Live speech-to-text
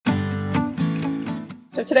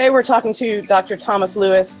So today we're talking to Dr. Thomas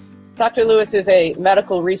Lewis. Dr. Lewis is a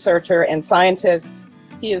medical researcher and scientist.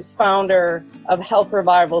 He is founder of Health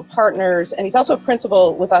Revival Partners, and he's also a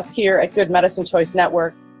principal with us here at Good Medicine Choice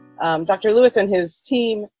Network. Dr. Lewis and his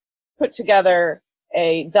team put together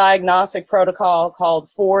a diagnostic protocol called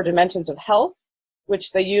 4 Dimensions of Health,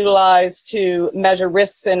 which they utilize to measure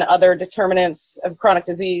risks and other determinants of chronic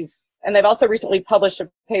disease. And they've also recently published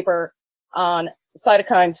a paper on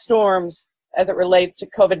cytokine storms as it relates to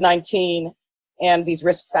COVID-19 and these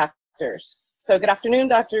risk factors. So good afternoon,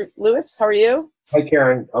 Dr. Lewis. How are you? Hi,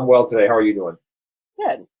 Karen. I'm well today. How are you doing?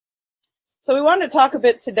 Good. So we wanted to talk a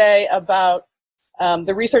bit today about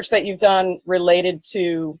the research that you've done related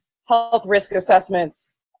to health risk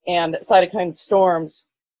assessments and cytokine storms.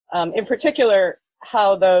 In particular,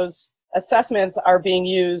 how those assessments are being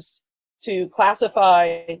used to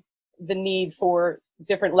classify the need for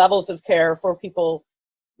different levels of care for people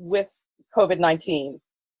with COVID-19.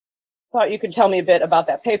 Thought you could tell me a bit about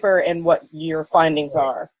that paper and what your findings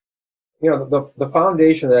are. You know, the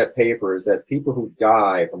foundation of that paper is that people who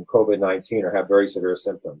die from COVID-19 or have very severe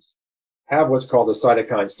symptoms have what's called a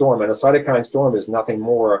cytokine storm. And a cytokine storm is nothing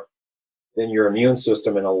more than your immune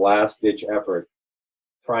system in a last-ditch effort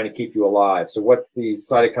trying to keep you alive. So what these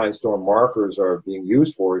cytokine storm markers are being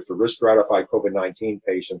used for is to risk stratify COVID-19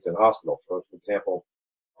 patients in hospitals. So, for example,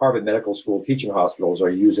 Harvard Medical School teaching hospitals are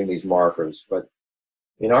using these markers. But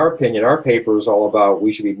in our opinion, our paper is all about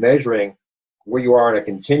we should be measuring where you are in a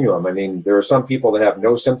continuum. I mean, there are some people that have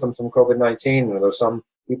no symptoms from COVID-19, and there are some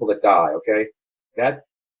people that die, okay? That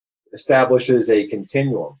establishes a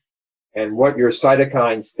continuum. And what your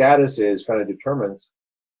cytokine status is kind of determines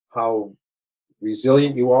how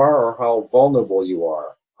resilient you are or how vulnerable you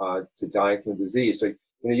are to dying from the disease. So,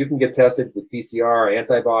 you can get tested with PCR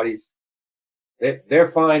antibodies. They're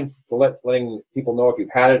fine for letting people know if you've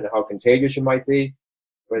had it and how contagious you might be,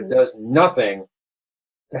 but it does nothing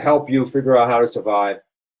to help you figure out how to survive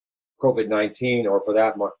COVID-19 or, for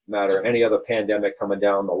that matter, any other pandemic coming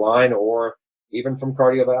down the line or even from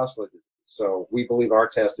cardiovascular disease. So we believe our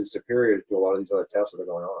test is superior to a lot of these other tests that are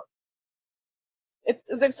going on.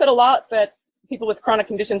 They've said a lot that people with chronic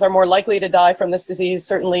conditions are more likely to die from this disease,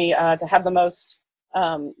 certainly to have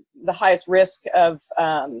the highest risk of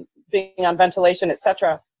being on ventilation, et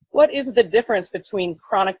cetera. What is the difference between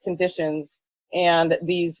chronic conditions and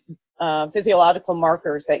these physiological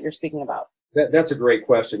markers that you're speaking about? That's a great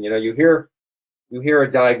question. You hear a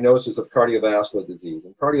diagnosis of cardiovascular disease.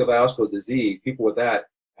 And cardiovascular disease, people with that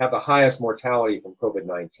have the highest mortality from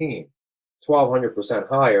COVID-19, 1,200%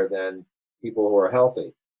 higher than people who are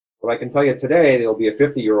healthy. But I can tell you today, there'll be a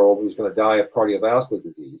 50-year-old who's going to die of cardiovascular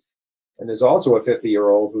disease. And there's also a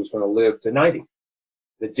 50-year-old who's going to live to 90.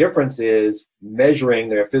 The difference is measuring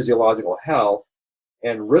their physiological health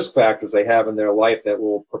and risk factors they have in their life that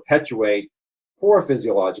will perpetuate poor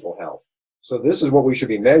physiological health. So this is what we should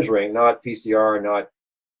be measuring, not PCR, not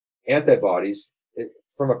antibodies.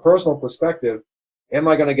 From a personal perspective, am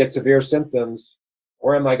I going to get severe symptoms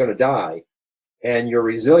or am I going to die? And your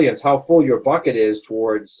resilience, how full your bucket is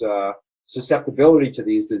towards susceptibility to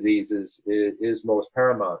these diseases is most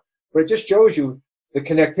paramount. But it just shows you the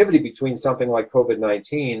connectivity between something like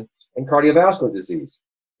COVID-19 and cardiovascular disease.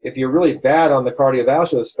 If you're really bad on the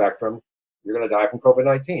cardiovascular spectrum, you're going to die from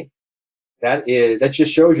COVID-19. That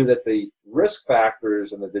just shows you that the risk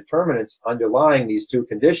factors and the determinants underlying these two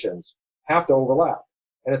conditions have to overlap.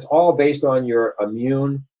 And it's all based on your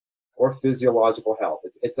immune or physiological health.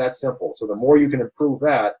 It's that simple. So the more you can improve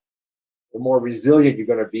that, the more resilient you're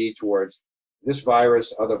going to be towards this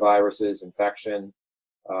virus, other viruses, infection,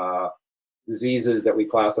 diseases that we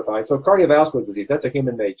classify. So cardiovascular disease, that's a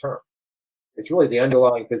human-made term. It's really the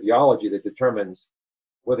underlying physiology that determines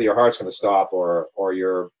whether your heart's going to stop or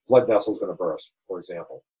your blood vessel's going to burst, for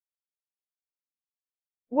example.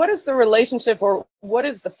 What is the relationship or what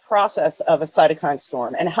is the process of a cytokine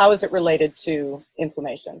storm, and how is it related to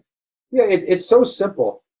inflammation? Yeah, it's so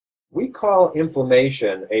simple. We call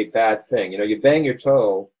inflammation a bad thing. You bang your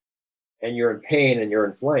toe and you're in pain and you're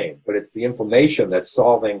inflamed, but it's the inflammation that's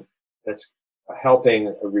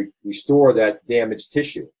helping restore that damaged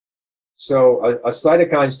tissue. So a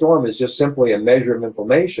cytokine storm is just simply a measure of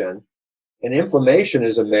inflammation, and inflammation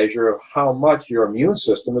is a measure of how much your immune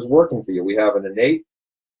system is working for you. We have an innate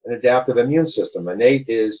and adaptive immune system. Innate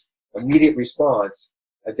is immediate response.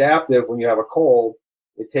 Adaptive, when you have a cold,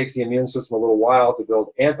 it takes the immune system a little while to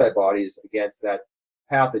build antibodies against that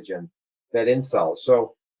pathogen, that insult.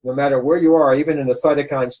 So no matter where you are, even in a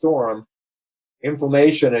cytokine storm,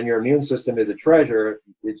 inflammation in your immune system is a treasure.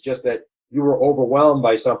 It's just that you were overwhelmed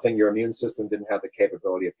by something your immune system didn't have the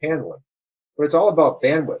capability of handling. But it's all about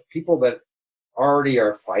bandwidth. People that already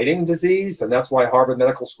are fighting disease, and that's why Harvard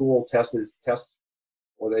Medical School tests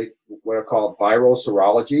what are called viral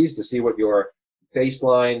serologies to see what your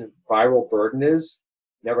baseline viral burden is,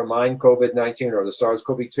 never mind COVID-19 or the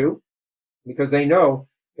SARS-CoV-2, because they know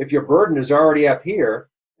if your burden is already up here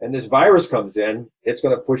and this virus comes in, it's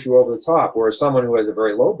going to push you over the top, whereas someone who has a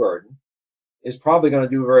very low burden is probably going to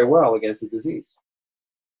do very well against the disease.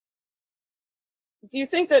 Do you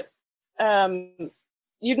think that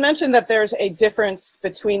you'd mentioned that there's a difference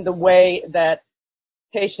between the way that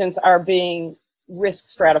patients are being risk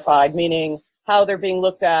stratified, meaning how they're being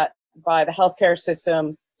looked at by the healthcare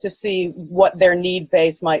system to see what their need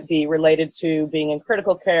base might be related to being in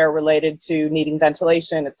critical care, related to needing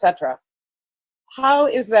ventilation, etc. How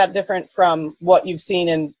is that different from what you've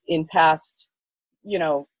seen in past,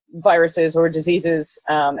 viruses or diseases,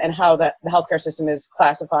 and how that the healthcare system is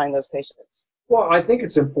classifying those patients? Well, I think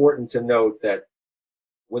it's important to note that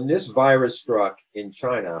when this virus struck in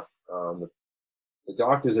China, the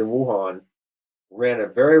doctors in Wuhan ran a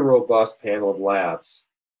very robust panel of labs,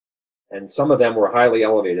 and some of them were highly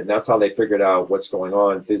elevated, and that's how they figured out what's going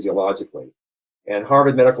on physiologically. And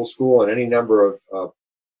Harvard Medical School and any number of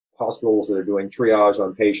hospitals that are doing triage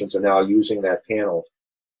on patients are now using that panel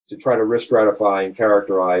to try to risk stratify and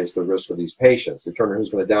characterize the risk of these patients, determine who's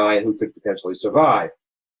going to die and who could potentially survive.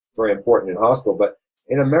 Very important in hospital. But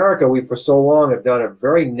in America, we for so long have done a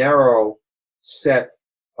very narrow set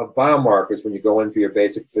of biomarkers when you go in for your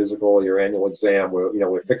basic physical, your annual exam.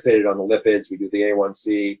 We're fixated on the lipids. We do the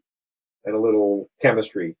A1C and a little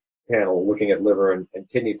chemistry panel looking at liver and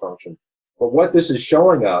kidney function. But what this is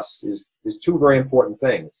showing us is two very important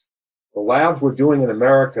things. The labs we're doing in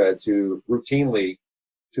America to routinely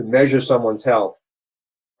to measure someone's health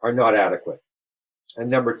are not adequate. And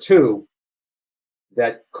number two,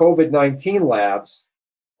 that COVID-19 labs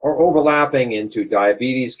are overlapping into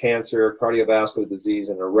diabetes, cancer, cardiovascular disease,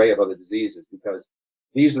 and an array of other diseases, because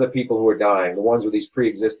these are the people who are dying, the ones with these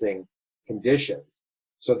pre-existing conditions.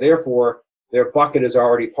 So therefore, their bucket is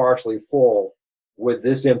already partially full with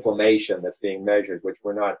this inflammation that's being measured, which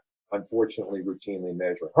we're not, unfortunately, routinely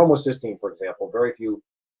measuring. Homocysteine, for example, very few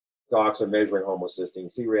docs are measuring homocysteine,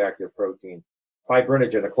 C-reactive protein,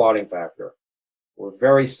 fibrinogen, a clotting factor. We're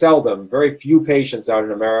very few patients out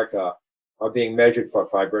in America are being measured for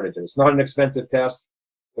fibrinogen. It's not an expensive test,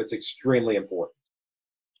 but it's extremely important.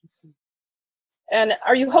 And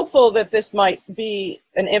are you hopeful that this might be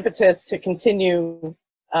an impetus to continue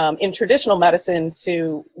in traditional medicine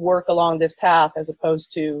to work along this path as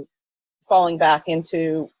opposed to falling back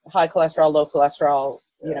into high cholesterol, low cholesterol,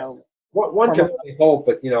 One can only hope,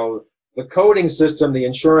 but, the coding system, the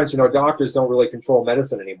insurance, doctors don't really control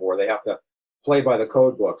medicine anymore. They have to play by the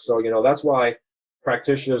code book. So, that's why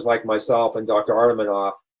practitioners like myself and Dr.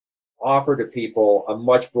 Arteminoff offer to people a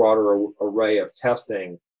much broader array of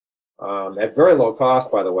testing at very low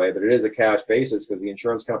cost, by the way, but it is a cash basis because the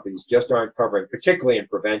insurance companies just aren't covering, particularly in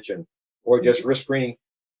prevention or just risk screening.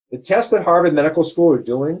 The tests that Harvard Medical School are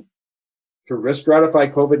doing to risk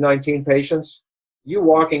stratify COVID-19 patients, you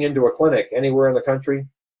walking into a clinic anywhere in the country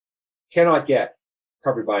cannot get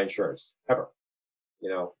covered by insurance, ever.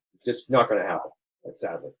 Just not going to happen,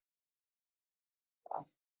 sadly.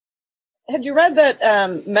 Had you read that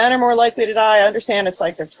men are more likely to die? I understand it's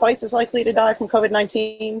like they're twice as likely to die from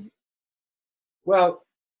COVID-19. Well,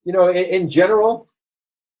 in general,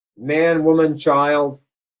 man, woman, child,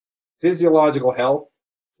 physiological health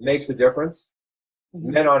makes a difference.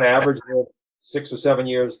 Mm-hmm. Men on average live 6 or 7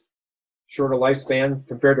 years shorter lifespan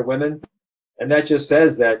compared to women. And that just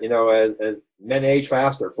says that, as men age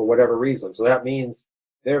faster for whatever reason. So that means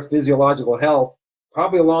their physiological health,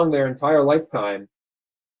 probably along their entire lifetime,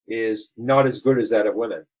 is not as good as that of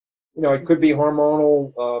women. It could be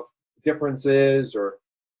hormonal differences or,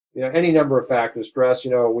 any number of factors, stress.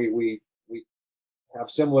 We have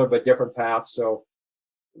similar but different paths. So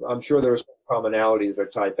I'm sure there are some commonalities that are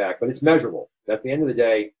tied back, but it's measurable. At the end of the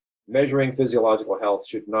day, measuring physiological health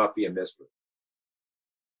should not be a mystery.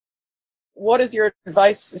 What is your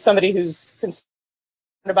advice to somebody who's concerned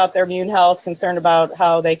about their immune health, concerned about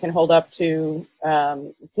how they can hold up to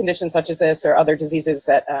conditions such as this or other diseases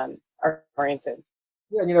that are oriented?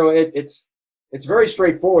 Yeah, it's very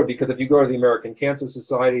straightforward, because if you go to the American Cancer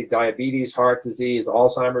Society, diabetes, heart disease,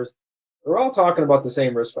 Alzheimer's, they're all talking about the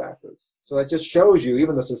same risk factors. So that just shows you,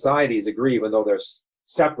 even the societies agree, even though they're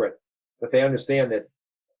separate, that they understand that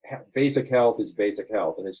basic health is basic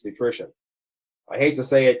health, and it's nutrition. I hate to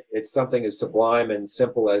say it, it's something as sublime and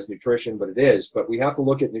simple as nutrition, but it is. But we have to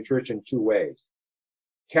look at nutrition two ways.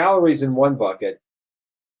 Calories in one bucket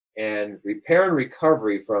and repair and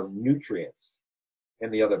recovery from nutrients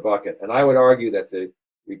in the other bucket. And I would argue that the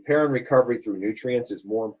Repair and recovery through nutrients is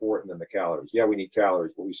more important than the calories. Yeah, we need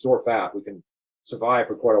calories, but we store fat. We can survive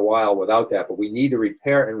for quite a while without that, but we need to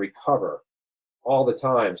repair and recover all the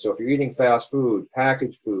time. So if you're eating fast food,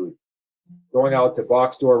 packaged food, going out to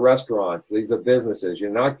box store restaurants, these are businesses, you're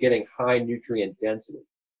not getting high nutrient density.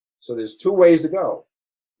 So there's two ways to go.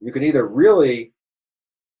 You can either really,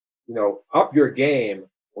 up your game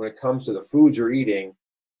when it comes to the foods you're eating,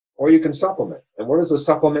 or you can supplement. And what does a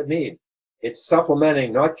supplement mean? It's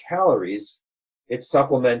supplementing not calories, it's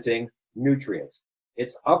supplementing nutrients.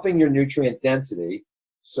 It's upping your nutrient density.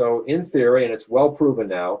 So in theory, and it's well proven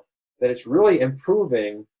now, that it's really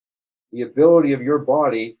improving the ability of your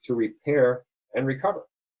body to repair and recover.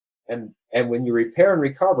 And when you repair and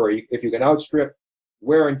recover, if you can outstrip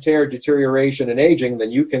wear and tear, deterioration, and aging, then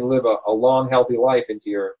you can live a long, healthy life into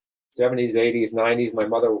your 70s, 80s, 90s. My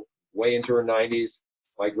mother, way into her 90s.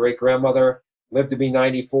 My great-grandmother lived to be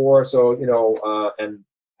 94, so, and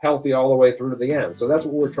healthy all the way through to the end. So that's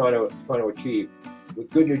what we're trying to achieve with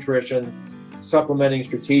good nutrition, supplementing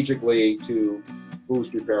strategically to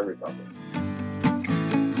boost repair and recovery.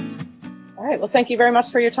 All right. Well, thank you very much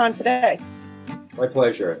for your time today. My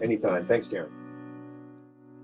pleasure. Anytime. Thanks, Karen.